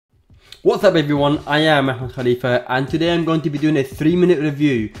What's up everyone, I am Ahmed Khalifa and today I'm going to be doing a 3-minute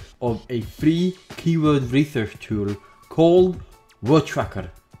review of a free keyword research tool called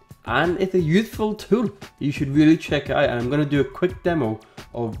Wordtracker. And it's a useful tool, you should really check it out, and I'm going to do a quick demo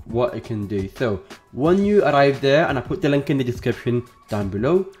of what it can do. So when you arrive there, and I put the link in the description down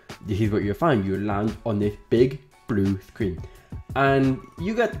below, this is what you'll find. You land on this big blue screen and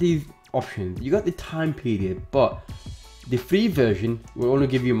you got these options. You got the time period, but the free version will only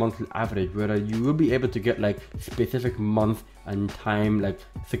give you a monthly average, whereas you will be able to get like specific month and time, like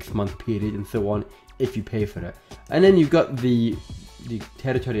 6-month period and so on, if you pay for it. And then you've got the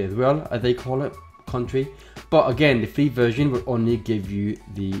territory as well, as they call it, country. But again, the free version will only give you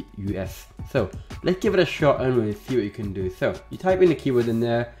the US. So let's give it a shot and we'll see what you can do. So you type in the keyword in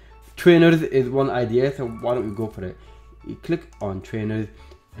there. Trainers is one idea, so why don't we go for it? You click on trainers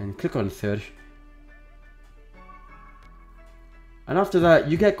and click on search. And after that,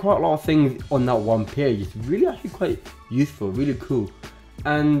 you get quite a lot of things on that one page. It's really actually quite useful, really cool.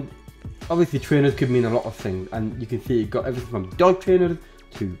 And obviously trainers could mean a lot of things. And you can see it got everything from dog trainers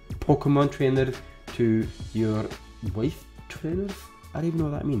to Pokemon trainers to your waist trainers. I don't even know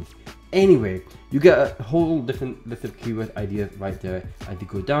what that means. Anyway, you get a whole different list of keyword ideas right there as you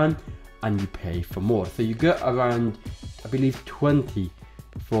go down, and you pay for more. So you get around, I believe, 20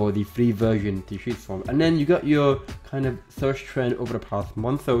 for the free version to choose from, and then you got your kind of search trend over the past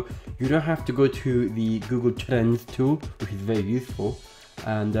month, so you don't have to go to the Google Trends tool, which is very useful,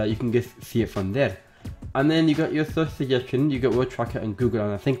 and you can just see it from there. And then you got your search suggestion, you got Wordtracker and Google,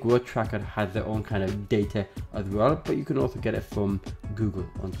 and I think Wordtracker has their own kind of data as well, but you can also get it from Google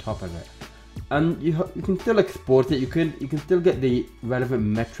on top of it. And you can still export it. You can still get the relevant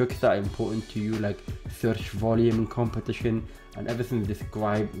metrics that are important to you, like search volume and competition, and everything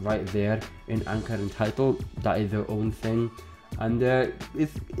described right there in anchor and title. That is their own thing, and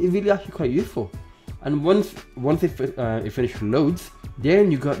it's really actually quite useful. And once it finishes loads, then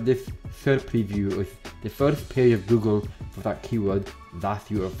you got this third preview with the first page of Google for that keyword.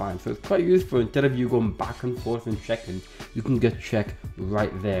 That's your find. So it's quite useful. Instead of you going back and forth and checking, you can get check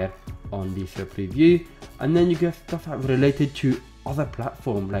right there on the third preview. And then you get stuff that's related to other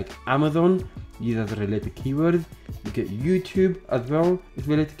platforms like Amazon. These are the related keywords. You get YouTube as well. It's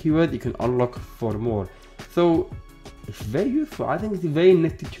related keywords. You can unlock for more. So it's very useful. I think it's a very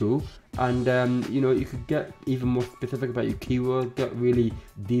nifty tool, and you know, you could get even more specific about your keyword, get really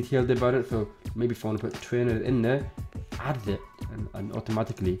detailed about it. So maybe if you want to put trainer in there, add it and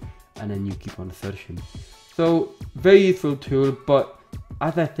automatically, and then you keep on searching. So very useful tool, but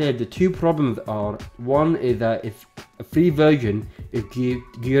as I said, the two problems are, one is that it's a free version is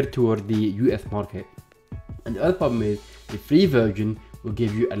geared toward the US market, and the other problem is the free version will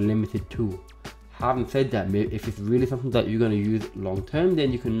give you a limited tool. Having said that, if it's really something that you're going to use long term,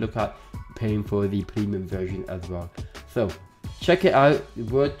 then you can look at paying for the premium version as well. So check it out,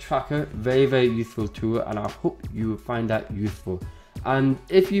 Wordtracker, very useful tool, and I hope you find that useful. And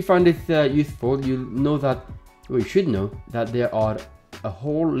if you find this useful, you'll know that, well, you should know that there are a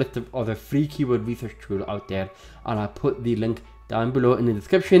whole list of other free keyword research tools out there, and I put the link down below in the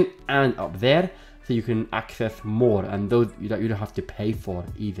description and up there, so you can access more, and those that you don't have to pay for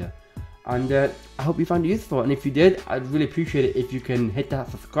either. And I hope you found it useful, and if you did, I'd really appreciate it if you can hit that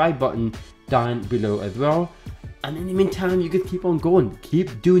subscribe button down below as well. And in the meantime, you just keep on going,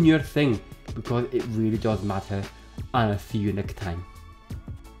 keep doing your thing, because it really does matter, and I'll see you next time.